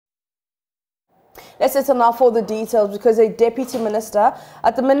Let's listen now for the details, because a deputy minister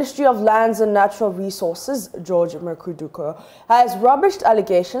at the Ministry of Lands and Natural Resources, Mireku Duker, has rubbished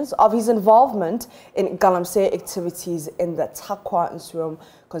allegations of his involvement in galamsey activities in the Takwa and Surum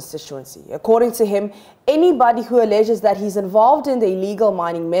constituency. According to him, anybody who alleges that he's involved in the illegal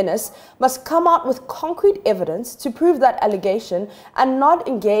mining menace must come out with concrete evidence to prove that allegation and not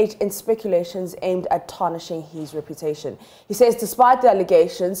engage in speculations aimed at tarnishing his reputation. He says despite the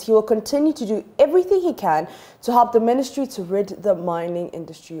allegations, he will continue to do everything he can to help the ministry to rid the mining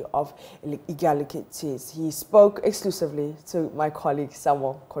industry of illegalities. He spoke exclusively to my colleague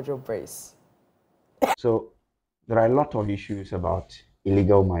Samuel Kojo-Brace. So there are a lot of issues about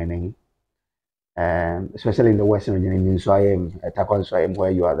illegal mining, especially in the Western region, in Takwa, where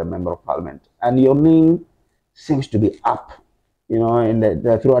you are the member of parliament, and your name seems to be up,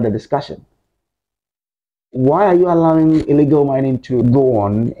 throughout the discussion. Why are you allowing illegal mining to go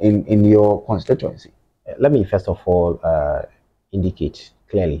on in your constituency? Let me first of all indicate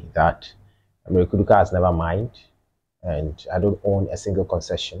clearly that Mireku Duker has never mined, and I don't own a single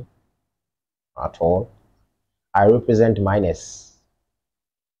concession at all. I represent miners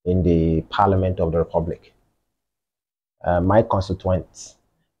in the Parliament of the Republic. My constituents,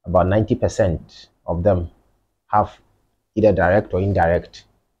 about 90% of them, have either direct or indirect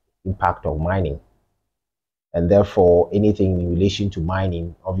impact of mining. And therefore, anything in relation to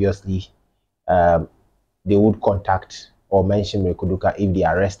mining, obviously, they would contact or mention Mireku Duker if they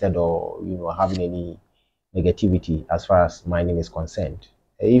are arrested or having any negativity as far as mining is concerned.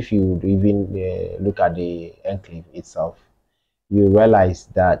 If you even look at the enclave itself, you realize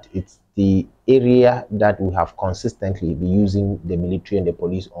that it's the area that we have consistently been using the military and the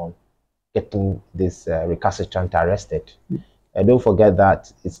police on getting this recalcitrant arrested. And don't forget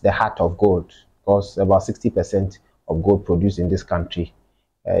that it's the heart of gold, because about 60% of gold produced in this country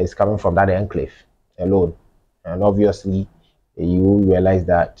is coming from that enclave alone. And obviously, you realize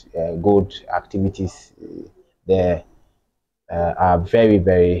that gold activities there are very,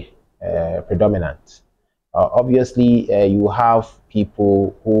 very predominant. Obviously, you have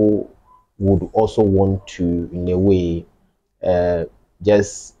people who would also want to, in a way,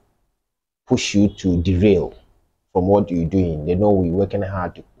 just push you to derail from what you're doing. They know we're working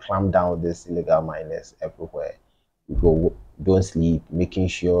hard to clamp down these illegal miners everywhere. We go, don't sleep, making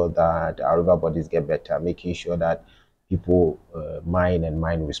sure that our river bodies get better, making sure that people mine and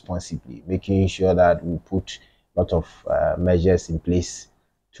mine responsibly, making sure that we put a lot of measures in place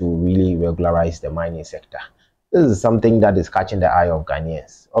to really regularize the mining sector. This is something that is catching the eye of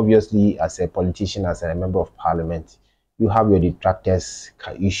Ghanaians. Obviously, as a politician, as a member of parliament, you have your detractors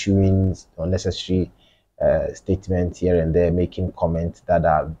issuing unnecessary statements here and there, making comments that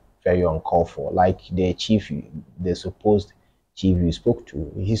are very uncalled for. Like the chief, the supposed chief you spoke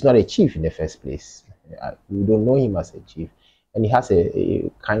to, he's not a chief in the first place. We don't know him as a chief. And he has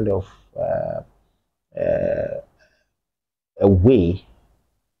a kind of a way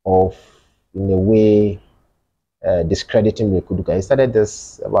of, in a way, discrediting Mireku Duker. He started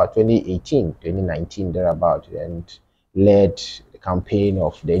this about 2018, 2019, thereabout, and led the campaign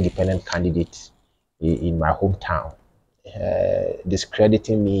of the independent candidate in my hometown,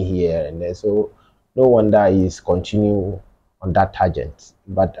 discrediting me here. And so no wonder he's continuing on that tangent.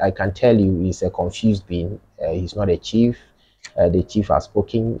 But I can tell you he's a confused being. He's not a chief. The chief has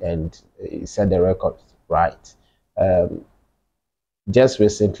spoken and he set the record right. Just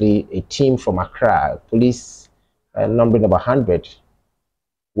recently, a team from Accra, police numbering about 100,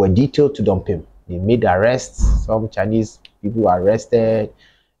 were detailed to dump him. They made arrests. Some Chinese people were arrested.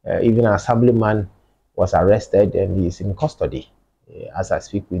 Even an assemblyman was arrested and he's in custody as I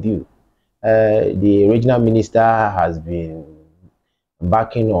speak with you. The regional minister has been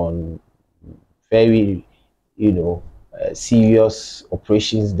embarking on very, serious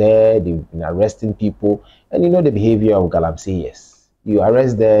operations there. They've been arresting people. And the behavior of galamseyers. You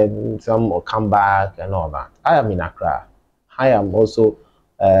arrest them, some will come back and all that. I am in Accra. I am also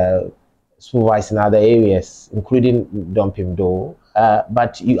supervising other areas, including Dumpimdo.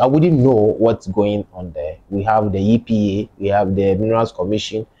 But I wouldn't know what's going on there. We have the EPA, we have the Minerals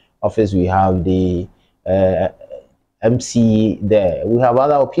Commission office, we have the MC there. We have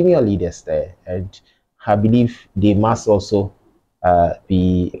other opinion leaders there. And I believe they must also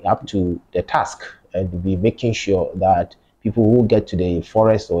be up to the task and be making sure that people who get to the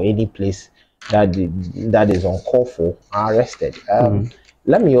forest or any place that is uncalled for are arrested.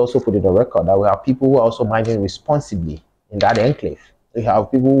 Let me also put it on record that we have people who are also mining responsibly in that enclave. We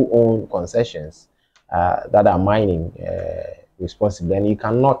have people who own concessions that are mining responsibly, and you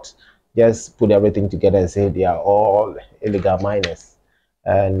cannot just put everything together and say they are all illegal miners.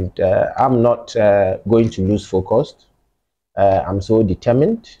 And I'm not going to lose focus. I'm so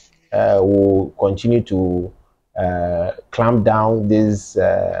determined. We'll continue to clamp down these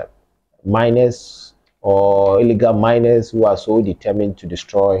miners or illegal miners who are so determined to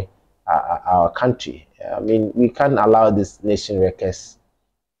destroy our country. I mean, we can't allow these nation wreckers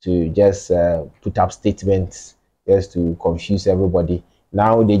to just put up statements just to confuse everybody.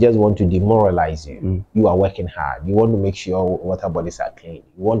 Now they just want to demoralize you. You are working hard. You want to make sure water bodies are clean.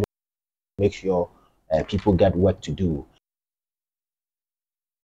 You want to make sure people get work to do.